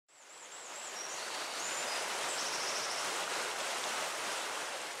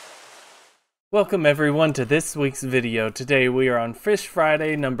Welcome everyone to this week's video. Today we are on Fish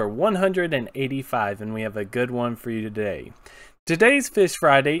Friday number 185 and we have a good one for you today. Today's Fish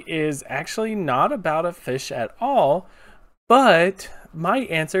Friday is actually not about a fish at all, but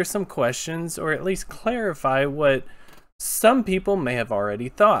might answer some questions or at least clarify what some people may have already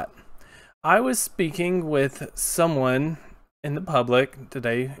thought. I was speaking with someone in the public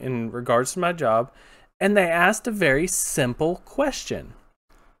today in regards to my job, and they asked a very simple question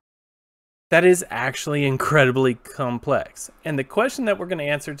that is actually incredibly complex. And the question that we're going to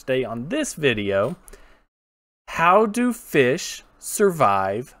answer today on this video: how do fish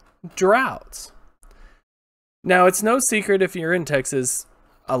survive droughts? Now, it's no secret if you're in Texas,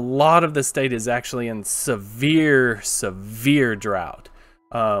 a lot of the state is actually in severe drought.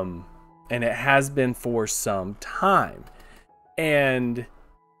 And it has been for some time. And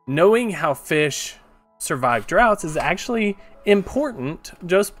knowing how fish survive droughts is actually important,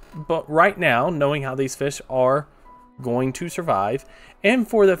 but right now, knowing how these fish are going to survive and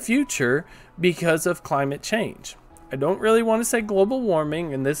for the future because of climate change. I don't really want to say global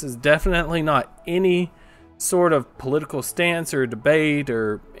warming, and this is definitely not any sort of political stance or debate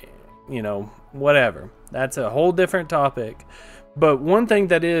or, whatever. That's a whole different topic. But one thing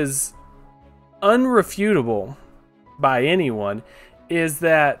that is unrefutable by anyone is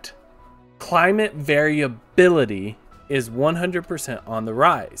that climate variability is 100% on the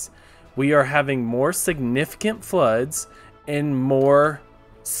rise. We are having more significant floods and more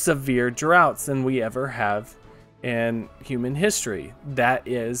severe droughts than we ever have in human history. That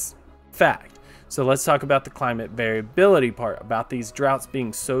is fact. So let's talk about the climate variability part, about these droughts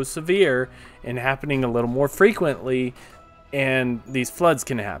being so severe and happening a little more frequently, and these floods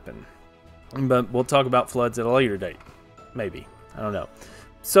can happen. But we'll talk about floods at a later date. Maybe. I don't know.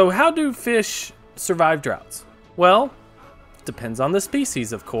 So how do fish survive droughts? Well, it depends on the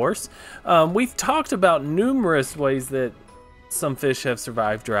species, of course. We've talked about numerous ways that some fish have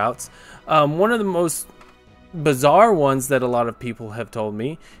survived droughts. One of the most bizarre ones that a lot of people have told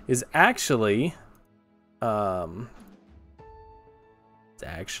me is actually, hold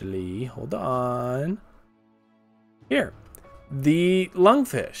on, here, the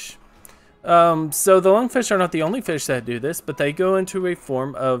lungfish. So the lungfish are not the only fish that do this, but they go into a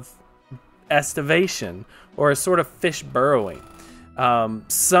form of estivation, or a sort of fish burrowing.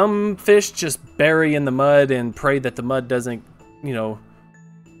 Some fish just bury in the mud and pray that the mud doesn't,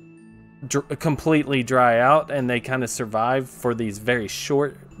 completely dry out, and they kind of survive for these very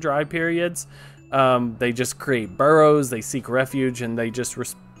short dry periods. They just create burrows, they seek refuge, and they just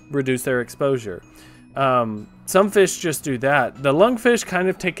reduce their exposure. Some fish just do that. The lungfish kind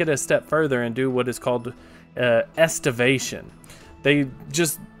of take it a step further and do what is called estivation. They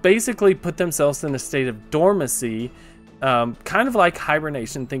just basically put themselves in a state of dormancy, kind of like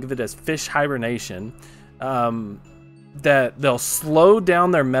hibernation. Think of it as fish hibernation. That they'll slow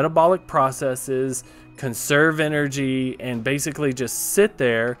down their metabolic processes, conserve energy, and basically just sit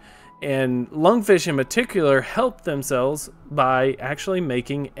there. And lungfish in particular help themselves by actually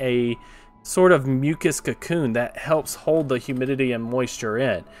making a sort of mucus cocoon that helps hold the humidity and moisture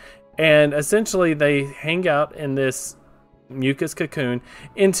in. And essentially they hang out in this mucus cocoon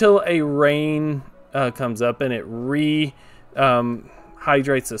until a rain comes up and it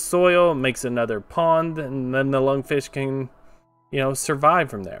hydrates the soil, makes another pond, and then the lungfish can, survive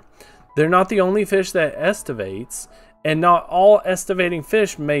from there. They're not the only fish that estivates, and not all estivating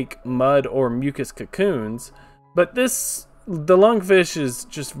fish make mud or mucus cocoons, but the lungfish is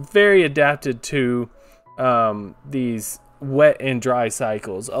just very adapted to these wet and dry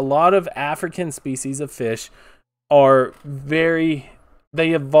cycles. A lot of African species of fish are they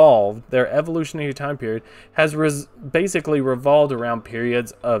evolved, their evolutionary time period has basically revolved around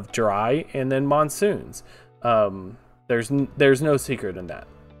periods of dry and then monsoons. There's no secret in that.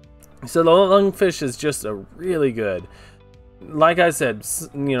 So the lungfish is just a really good, like I said,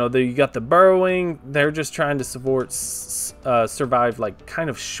 you got the burrowing. They're just trying to survive like kind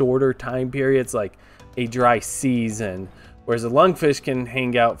of shorter time periods, like a dry season, whereas a lungfish can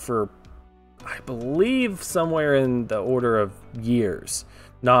hang out for, I believe, somewhere in the order of years,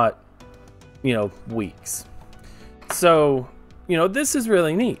 not, weeks. So, this is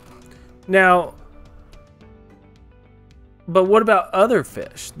really neat. Now, but what about other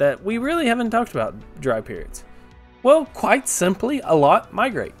fish that we really haven't talked about dry periods? Well, quite simply, a lot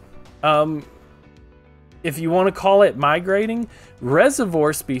migrate. If you want to call it migrating,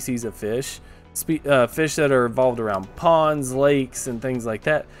 reservoir species of fish that are evolved around ponds, lakes, and things like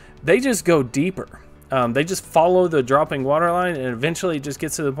that, they just go deeper. They just follow the dropping water line, and eventually it just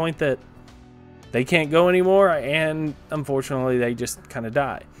gets to the point that they can't go anymore, and unfortunately they just kind of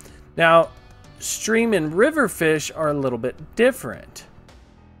die. Now, stream and river fish are a little bit different.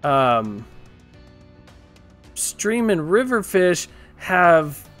 Stream and river fish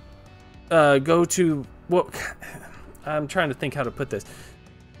have go to what I'm trying to think how to put this.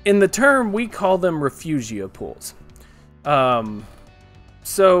 In the term, we call them refugia pools.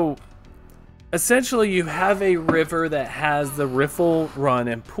 So essentially you have a river that has the riffle, run,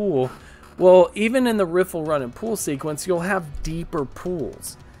 and pool. Well, even in the riffle, run, and pool sequence, you'll have deeper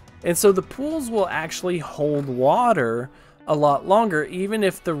pools. And so the pools will actually hold water a lot longer, even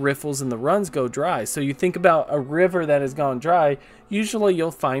if the riffles and the runs go dry. So you think about a river that has gone dry, usually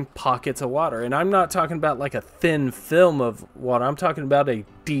you'll find pockets of water. And I'm not talking about like a thin film of water. I'm talking about a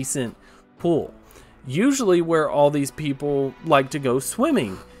decent pool. Usually where all these people like to go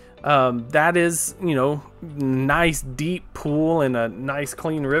swimming. That is, you know, nice deep pool and a nice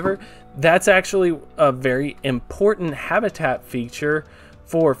clean river. That's actually a very important habitat feature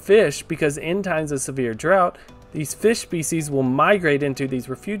for fish, because in times of severe drought, these fish species will migrate into these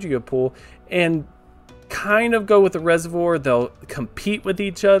refugia pool and kind of go with the reservoir. They'll compete with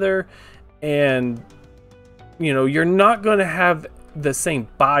each other, and you know, you're not going to have the same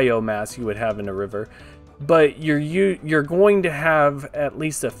biomass you would have in a river, but you're going to have at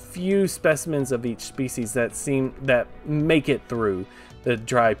least a few specimens of each species that make it through the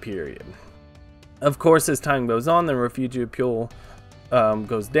dry period. Of course, as time goes on, the refugia pool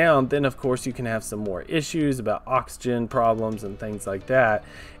goes down, then of course you can have some more issues about oxygen problems and things like that.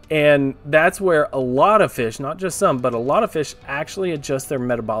 And that's where a lot of fish, not just some, but a lot of fish actually adjust their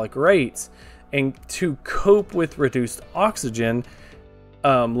metabolic rates and to cope with reduced oxygen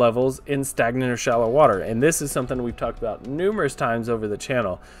levels in stagnant or shallow water. And this is something we've talked about numerous times over the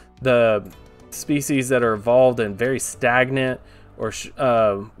channel. The species that are evolved in very stagnant or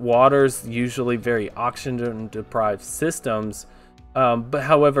waters, usually very oxygen deprived systems, but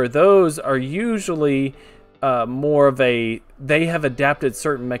however, those are usually more of they have adapted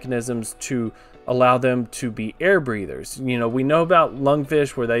certain mechanisms to allow them to be air breathers. You know, we know about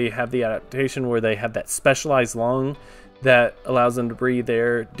lungfish where they have the adaptation where they have that specialized lung that allows them to breathe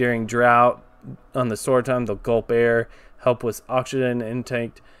air during drought. On the short time, they'll gulp air, help with oxygen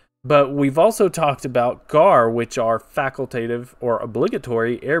intake. But we've also talked about gar, which are facultative or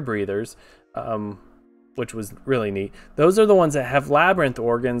obligatory air breathers, which was really neat. Those are the ones that have labyrinth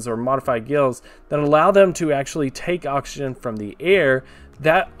organs or modified gills that allow them to actually take oxygen from the air.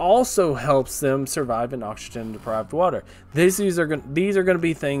 That also helps them survive in oxygen-deprived water. These are going to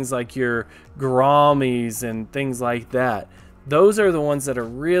be things like your gouramis and things like that. Those are the ones that are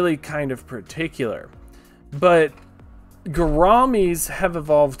really kind of particular. But gouramis have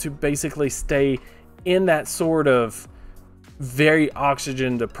evolved to basically stay in that sort of very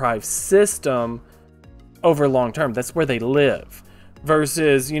oxygen-deprived system over long term. That's where they live.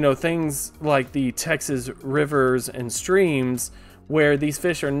 Versus, you know, things like the Texas rivers and streams where these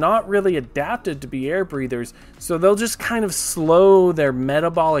fish are not really adapted to be air breathers, so they'll just kind of slow their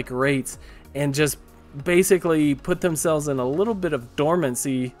metabolic rates and just basically put themselves in a little bit of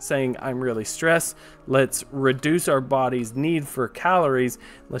dormancy, saying, I'm really stressed, let's reduce our body's need for calories,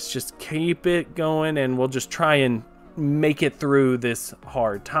 let's just keep it going, and we'll just try and make it through this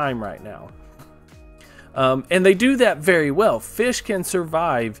hard time right now. And they do that very well. Fish can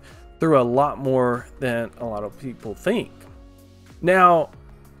survive through a lot more than a lot of people think. Now,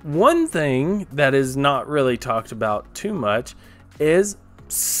 one thing that is not really talked about too much is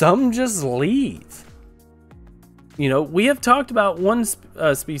some just leave. You know, we have talked about one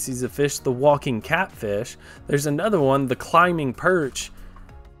species of fish, the walking catfish. There's another one, the climbing perch.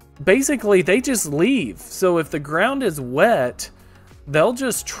 Basically, they just leave. So if the ground is wet, they'll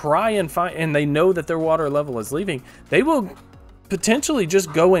just try and find, and they know that their water level is leaving, they will potentially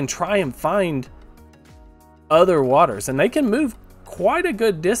just go and try and find other waters, and they can move quite a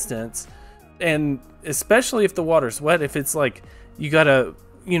good distance. And especially if the water's wet, if it's like you gotta,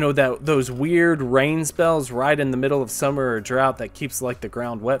 you know, that those weird rain spells right in the middle of summer or drought that keeps like the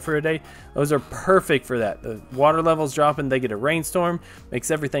ground wet for a day, those are perfect for that. The water level's dropping, they get a rainstorm,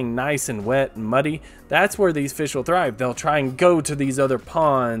 makes everything nice and wet and muddy. That's where these fish will thrive. They'll try and go to these other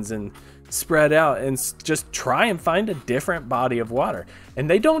ponds and spread out and just try and find a different body of water. And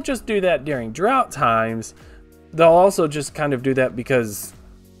they don't just do that during drought times. They'll also just kind of do that because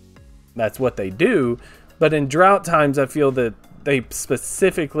that's what they do. But in drought times, I feel that they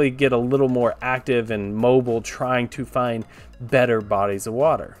specifically get a little more active and mobile, trying to find better bodies of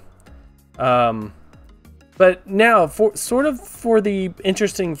water. But now, for the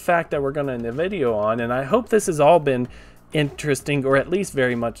interesting fact that we're going to end the video on, and I hope this has all been interesting, or at least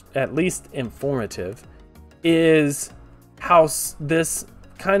informative, is how this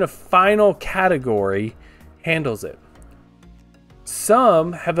kind of final category handles it.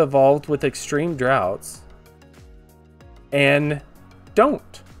 Some have evolved with extreme droughts and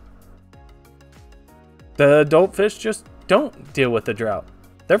don't. The adult fish just don't deal with the drought.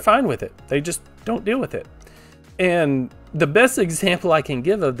 They're fine with it. They just don't deal with it. And the best example I can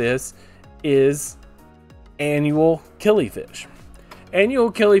give of this is annual killifish.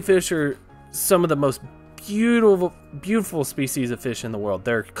 Annual killifish are some of the most beautiful species of fish in the world.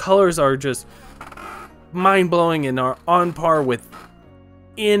 Their colors are just mind-blowing and are on par with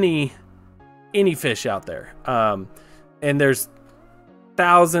any fish out there. And there's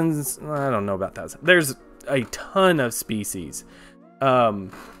thousands, I don't know about thousands, there's a ton of species.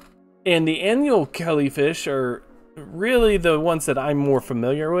 And the annual killifish are really the ones that I'm more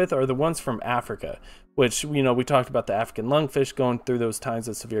familiar with, are the ones from Africa, which, you know, we talked about the African lungfish going through those times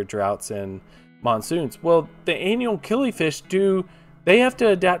of severe droughts and monsoons. Well, the annual killifish they have to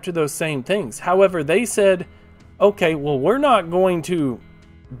adapt to those same things. However, they said, okay, well, we're not going to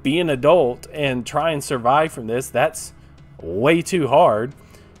be an adult and try and survive from this. That's way too hard.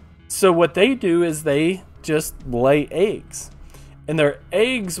 So what they do is they just lay eggs. And their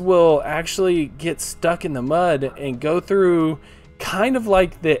eggs will actually get stuck in the mud and go through kind of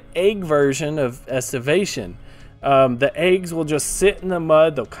like the egg version of estivation. The eggs will just sit in the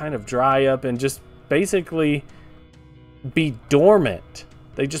mud. They'll kind of dry up and just basically be dormant.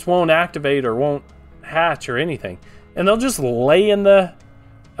 They just won't activate or won't hatch or anything. And they'll just lay in the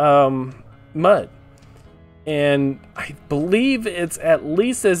mud. And I believe it's at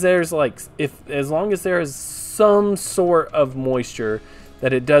least as long as there is some sort of moisture,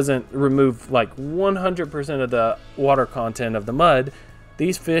 that it doesn't remove like 100% of the water content of the mud,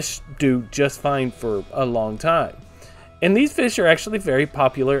 these fish do just fine for a long time. And these fish are actually very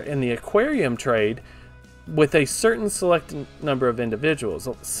popular in the aquarium trade with a certain select number of individuals.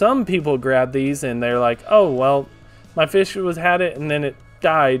 Some people grab these and they're like, oh, well, my fish had it and then it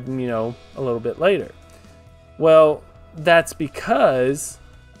died, you know, a little bit later. Well, that's because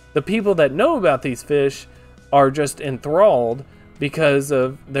the people that know about these fish are just enthralled because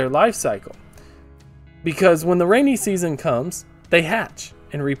of their life cycle. Because when the rainy season comes, they hatch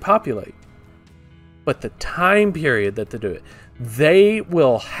and repopulate. But the time period that they do it, they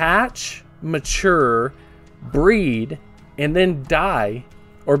will hatch, mature, breed, and then die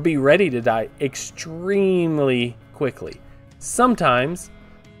or be ready to die extremely quickly. Sometimes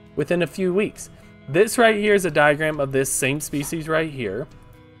within a few weeks. This right here is a diagram of this same species right here.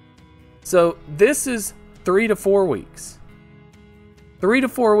 So this is 3 to 4 weeks. 3 to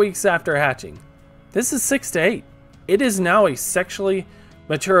 4 weeks after hatching. This is 6 to 8. It is now a sexually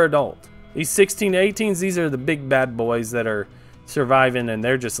mature adult. These 16 to 18s, these are the big bad boys that are surviving and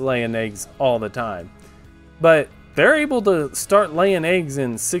they're just laying eggs all the time. But they're able to start laying eggs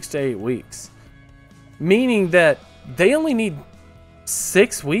in 6 to 8 weeks. Meaning that they only need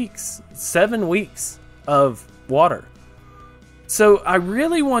 6 weeks, 7 weeks of water. So I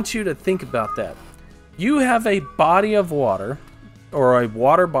really want you to think about that. You have a body of water, or a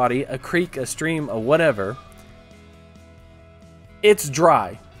water body, a creek, a stream, or whatever. It's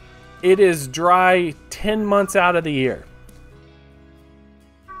dry. It is dry 10 months out of the year.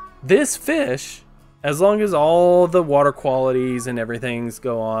 This fish, as long as all the water qualities and everything's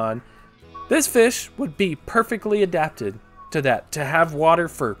go on, this fish would be perfectly adapted to that. To have water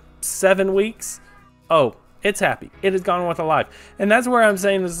for 7 weeks, oh, it's happy. It has gone with a life. And that's where I'm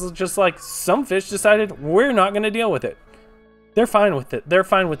saying this is just like some fish decided we're not going to deal with it. They're fine with it. They're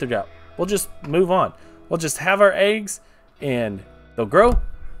fine with the drought. We'll just move on. We'll just have our eggs and they'll grow,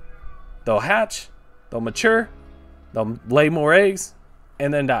 they'll hatch, they'll mature, they'll lay more eggs,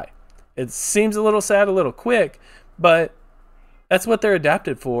 and then die. It seems a little sad, a little quick, but that's what they're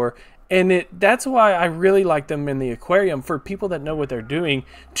adapted for. And that's why I really like them in the aquarium, for people that know what they're doing,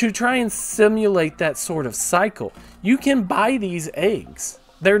 to try and simulate that sort of cycle. You can buy these eggs.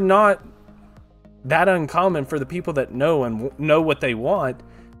 They're not that uncommon for the people that know and know what they want.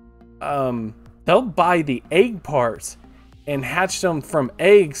 They'll buy the egg parts and hatch them from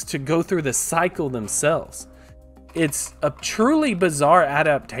eggs to go through the cycle themselves. It's a truly bizarre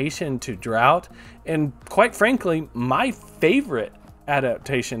adaptation to drought, and quite frankly, my favorite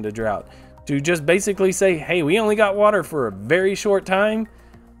adaptation to drought. To just basically say, hey, we only got water for a very short time.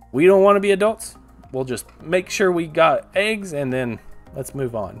 We don't want to be adults. We'll just make sure we got eggs and then let's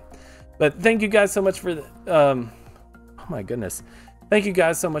move on. But thank you guys so much for the, oh my goodness. Thank you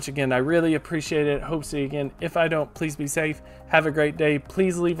guys so much again. I really appreciate it. Hope to see you again. If I don't, please be safe. Have a great day.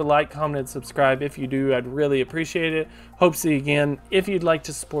 Please leave a like, comment, and subscribe. If you do, I'd really appreciate it. Hope to see you again. If you'd like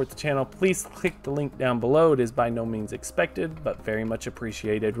to support the channel, please click the link down below. It is by no means expected, but very much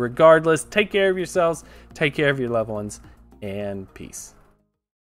appreciated. Regardless, take care of yourselves, take care of your loved ones, and peace.